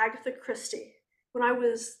by Agatha Christie when I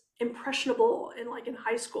was impressionable in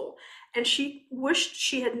high school, and she wished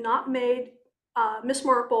she had not made Miss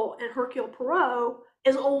Marple and Hercule Poirot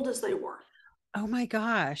as old as they were. Oh my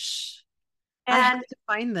gosh. I have And to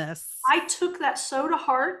find this. I took that so to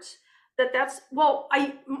heart that that's, well,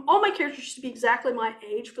 all my characters used to be exactly my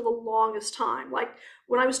age for the longest time. Like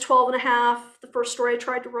when I was 12 and a half, the first story I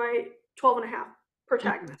tried to write, 12 and a half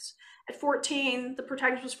protagonists. At 14, the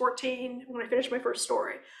protagonist was 14 when I finished my first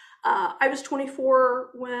story. I was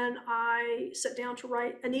 24 when I sat down to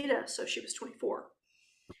write Anita, so she was 24.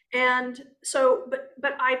 And so,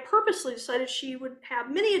 but I purposely decided she would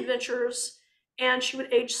have many adventures and she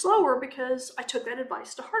would age slower because I took that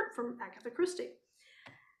advice to heart from Agatha Christie.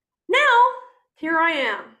 Now, here I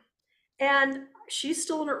am, and she's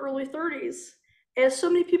still in her early 30s. As so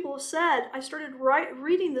many people have said, I started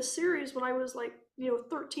reading the series when I was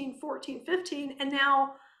 13, 14, 15, and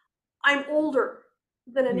now I'm older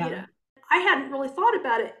than Anita. Yeah. I hadn't really thought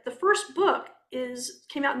about it. The first book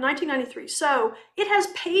came out in 1993, so it has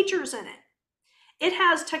pagers in it. It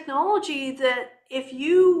has technology that if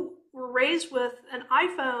you were raised with an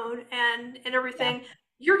iPhone and everything,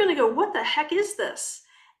 you're going to go, what the heck is this?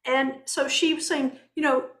 And so she was saying,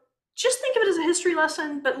 just think of it as a history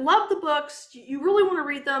lesson, but love the books. You really want to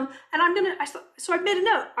read them. And so I made a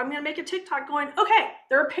note. I'm going to make a TikTok going, okay,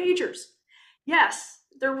 there are pagers. Yes,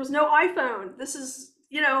 there was no iPhone. This is,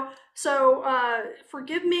 so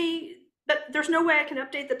forgive me, but there's no way I can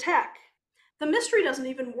update the tech. The mystery doesn't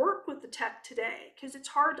even work with the tech today because it's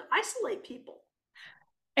hard to isolate people.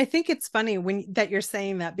 I think it's funny that you're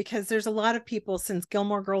saying that, because there's a lot of people since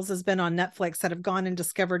Gilmore Girls has been on Netflix that have gone and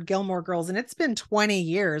discovered Gilmore Girls, and it's been 20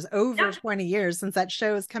 years, over 20 years since that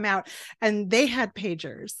show has come out, and they had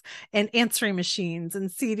pagers and answering machines and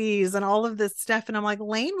CDs and all of this stuff. And I'm like,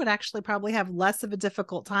 Lane would actually probably have less of a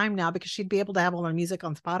difficult time now because she'd be able to have all her music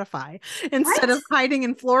on Spotify instead of hiding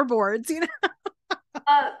in floorboards,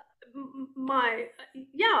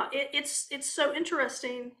 It's so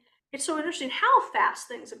interesting. It's so interesting how fast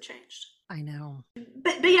things have changed. I know.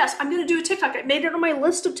 But yes, I'm going to do a TikTok. I made it on my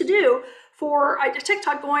list of to do for a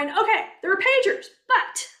TikTok going, okay, there are pagers,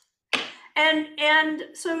 but, and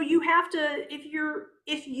so you have to,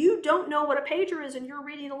 if you don't know what a pager is and you're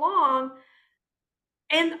reading along,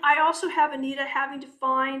 and I also have Anita having to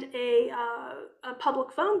find a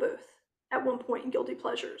public phone booth at one point in Guilty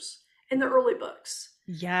Pleasures in the early books.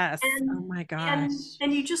 Yes. Oh my gosh.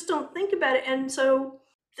 And you just don't think about it. And so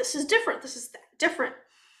this is different. This is different.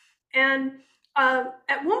 And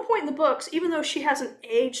at one point in the books, even though she hasn't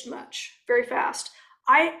aged much very fast,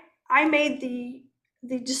 I made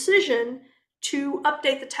the decision to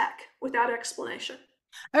update the tech without explanation.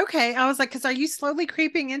 Okay, I was like, because are you slowly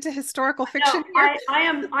creeping into historical fiction? No,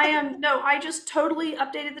 I am. No, I just totally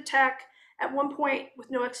updated the tech at one point with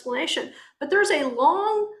no explanation. But there's a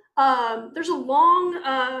long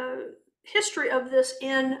history of this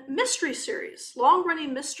in mystery series,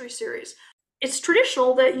 long-running mystery series. It's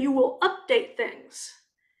traditional that you will update things,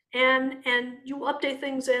 and you will update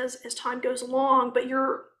things as time goes along. But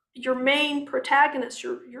your main protagonist,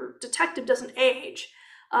 your detective, doesn't age.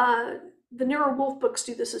 The Nero Wolfe books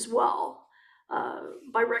do this as well,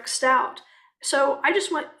 by Rex Stout. So I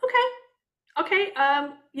just went, okay.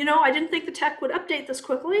 I didn't think the tech would update this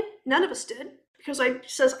quickly. None of us did. Because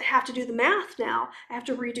says I have to do the math now. I have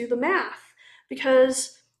to redo the math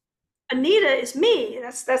because Anita is me.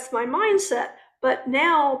 That's my mindset. But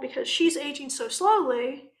now, because she's aging so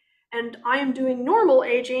slowly and I am doing normal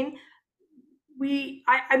aging,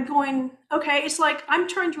 I'm going, okay, it's like I'm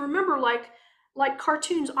trying to remember like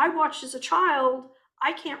cartoons I watched as a child.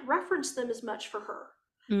 I can't reference them as much for her.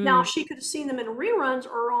 Now, she could have seen them in reruns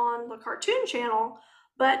or on the Cartoon Channel,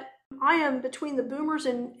 but I am between the boomers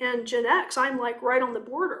and Gen X. I'm like right on the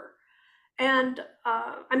border. And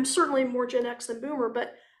I'm certainly more Gen X than boomer,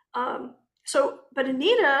 but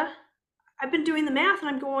Anita, I've been doing the math and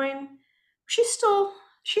I'm going, she's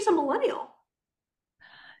a millennial.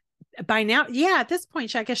 By now, yeah, at this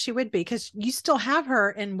point, I guess she would be, because you still have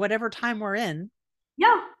her in whatever time we're in.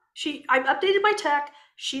 Yeah, I've updated my tech.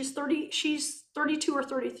 She's 32 or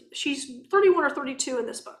 30. She's 31 or 32 in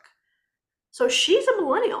this book. So she's a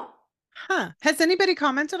millennial. Huh. Has anybody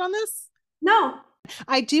commented on this? No.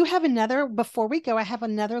 I do have before we go, I have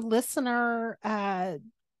another listener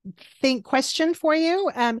think question for you.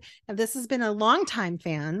 And this has been a long time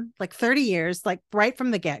fan, like 30 years, like right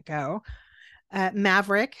from the get-go.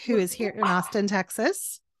 Maverick, who is here in Austin,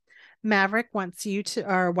 Texas. Maverick wants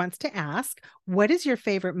to ask, what is your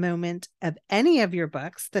favorite moment of any of your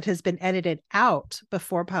books that has been edited out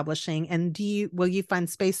before publishing? And will you find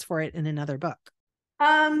space for it in another book?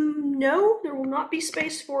 No, there will not be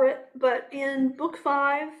space for it. But in book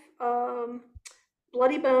 5,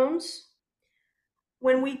 Bloody Bones,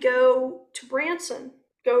 when we go to Branson,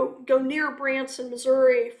 go near Branson,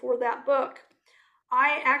 Missouri for that book,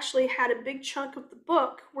 I actually had a big chunk of the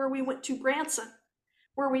book where we went to Branson,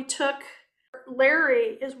 where we took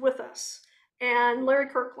Larry is with us, and Larry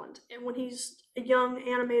Kirkland, and when he's a young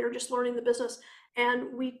animator just learning the business,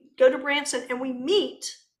 and we go to Branson and we meet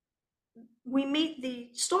the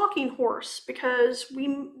stalking horse, because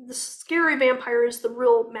the scary vampire is the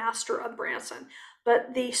real master of Branson,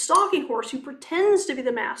 but the stalking horse, who pretends to be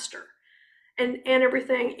the master and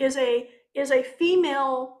everything, is a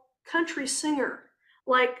female country singer,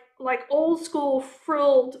 like old school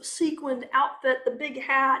frilled sequined outfit, the big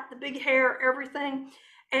hat, the big hair, everything.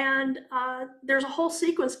 And there's a whole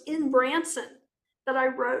sequence in Branson that I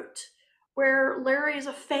wrote where Larry is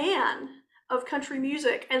a fan of country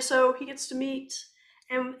music, and so he gets to meet,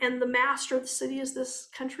 and the master of the city is this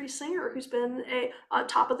country singer who's been a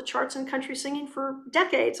top of the charts in country singing for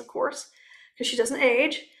decades, of course, because she doesn't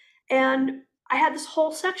age. And I had this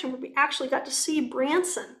whole section where we actually got to see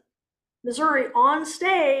Branson, Missouri, on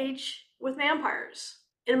stage with vampires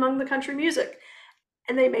in among the country music,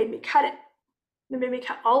 and they made me cut it. They made me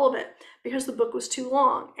cut all of it because the book was too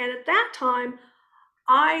long. And at that time,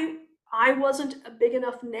 I wasn't a big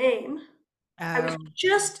enough name. I was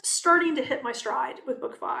just starting to hit my stride with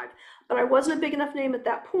book 5, but I wasn't a big enough name at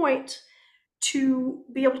that point to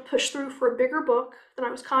be able to push through for a bigger book than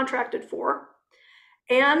I was contracted for.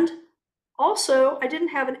 And also, I didn't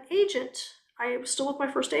have an agent. I was still with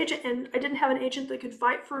my first agent, and I didn't have an agent that could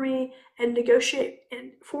fight for me and negotiate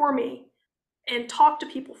for me and talk to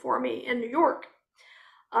people for me in New York.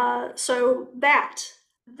 So that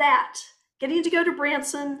getting to go to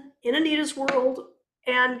Branson in Anita's world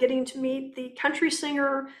and getting to meet the country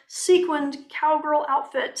singer, sequined cowgirl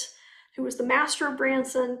outfit, who was the master of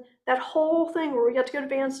Branson, that whole thing where we got to go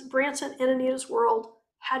to Branson in Anita's world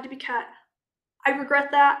had to be cut. I regret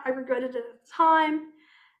that. I regretted it at the time,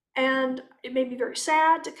 and it made me very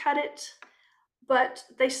sad to cut it. But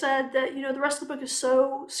they said that, the rest of the book is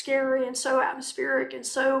so scary and so atmospheric, and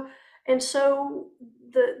so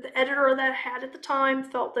the editor that I had at the time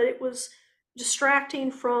felt that it was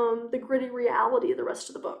distracting from the gritty reality of the rest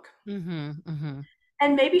of the book. Mm-hmm, mm-hmm.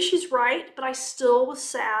 And maybe she's right, but I still was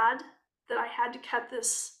sad that I had to cut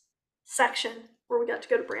this section where we got to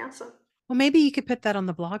go to Branson. Well, maybe you could put that on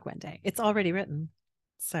the blog one day. It's already written.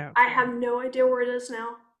 So I have no idea where it is now.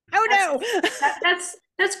 Oh no.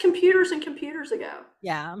 That's computers and computers ago.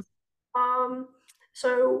 Yeah.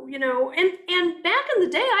 So, and back in the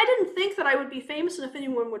day, I didn't think that I would be famous enough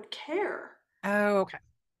anyone would care. Oh, okay.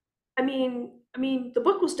 I mean, the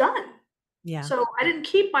book was done. Yeah. So I didn't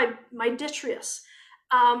keep my detritus.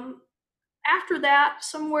 After that,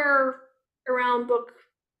 somewhere around book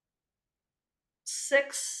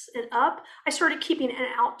 6 and up, I started keeping an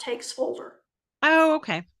outtakes folder. Oh,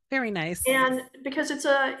 okay. Very nice. And because it's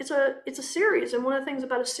a series, and one of the things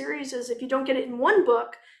about a series is if you don't get it in one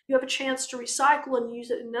book, you have a chance to recycle and use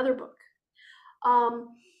it in another book.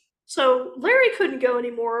 So Larry couldn't go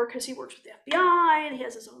anymore because he works with the FBI and he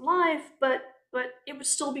has his own life, but it would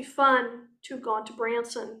still be fun to have gone to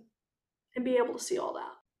Branson and be able to see all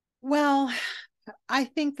that. Well, I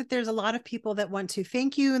think that there's a lot of people that want to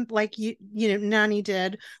thank you, and like Nani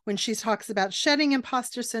did when she talks about shedding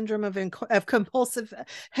imposter syndrome of compulsive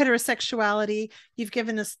heterosexuality. You've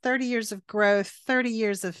given us 30 years of growth, 30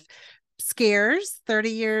 years of scares,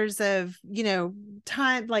 30 years of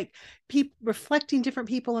time, like reflecting different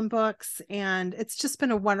people in books, and it's just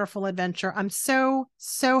been a wonderful adventure. I'm so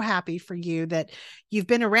happy for you that you've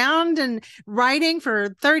been around and writing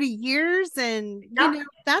for 30 years, and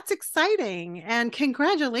that's exciting, and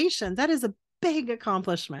congratulations. That is a big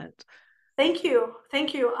accomplishment. Thank you.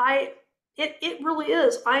 It really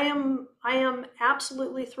is. I am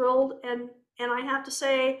absolutely thrilled, and I have to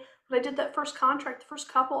say, when I did that first contract, the first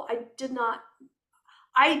couple, I did not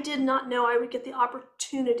know I would get the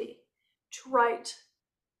opportunity to write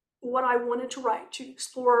what I wanted to write, to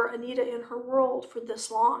explore Anita in her world for this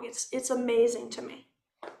long. It's amazing to me.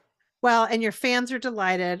 Well, and your fans are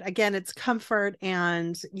delighted. Again, it's comfort,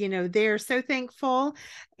 and they're so thankful.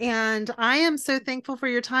 And I am so thankful for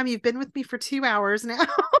your time. You've been with me for 2 hours now.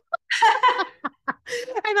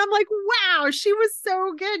 And I'm like, wow, she was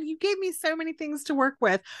so good. You gave me so many things to work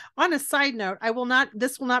with. On a side note,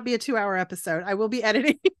 this will not be a 2-hour episode. I will be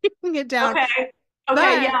editing it down. Okay.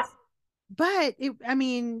 Okay. But, Yes. I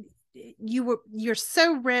mean, you're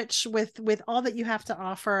so rich with all that you have to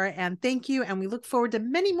offer. And thank you. And we look forward to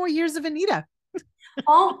many more years of Anita.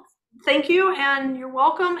 Well, thank you, and you're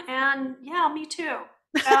welcome. And yeah, me too.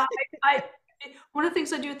 I one of the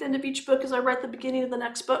things I do at the end of each book is I write the beginning of the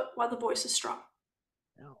next book while the voice is strong.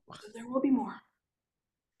 Oh. So there will be more.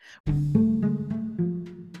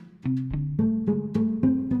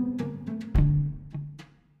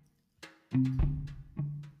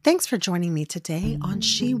 Thanks for joining me today on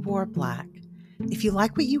She Wore Black. If you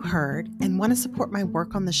like what you heard and want to support my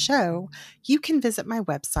work on the show, you can visit my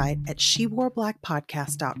website at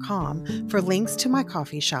sheworeblackpodcast.com for links to my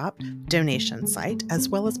coffee shop, donation site, as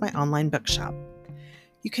well as my online bookshop.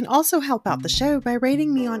 You can also help out the show by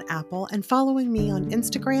rating me on Apple and following me on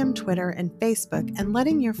Instagram, Twitter, and Facebook, and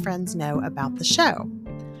letting your friends know about the show.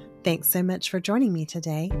 Thanks so much for joining me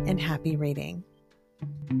today, and happy reading.